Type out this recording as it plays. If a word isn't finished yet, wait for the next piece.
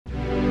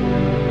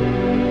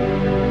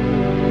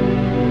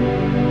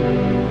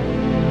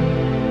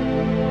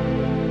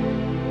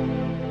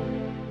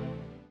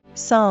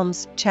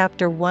Psalms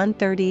chapter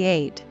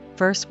 138,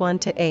 verse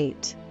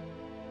 1-8.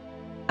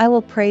 I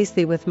will praise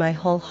thee with my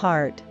whole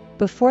heart,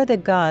 before the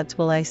gods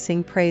will I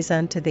sing praise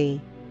unto thee.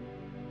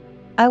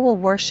 I will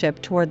worship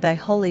toward thy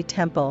holy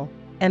temple,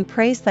 and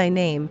praise thy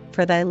name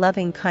for thy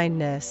loving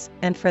kindness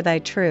and for thy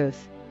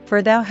truth,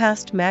 for thou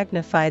hast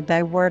magnified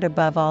thy word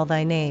above all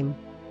thy name.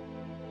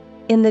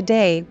 In the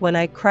day when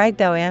I cried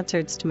thou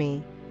answeredst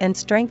me, and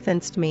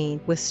strengthenedst me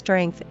with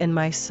strength in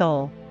my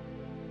soul.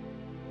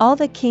 All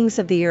the kings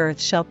of the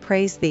earth shall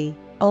praise thee,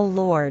 O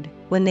Lord,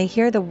 when they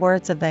hear the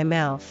words of thy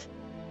mouth.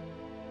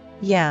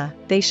 Yea,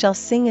 they shall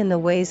sing in the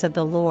ways of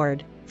the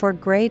Lord, for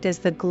great is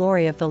the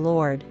glory of the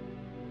Lord.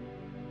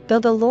 Though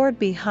the Lord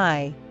be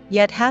high,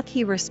 yet hath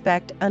he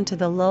respect unto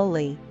the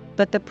lowly,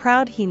 but the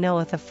proud he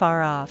knoweth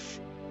afar off.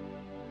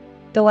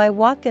 Though I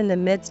walk in the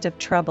midst of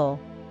trouble,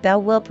 thou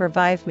wilt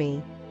revive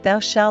me, thou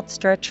shalt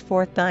stretch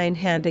forth thine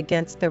hand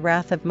against the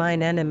wrath of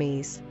mine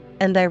enemies,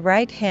 and thy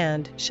right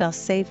hand shall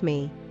save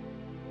me.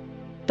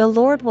 The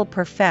Lord will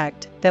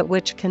perfect that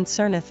which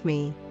concerneth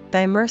me,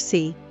 thy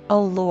mercy,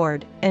 O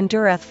Lord,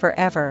 endureth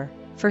forever.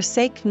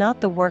 Forsake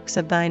not the works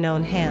of thine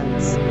own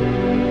hands.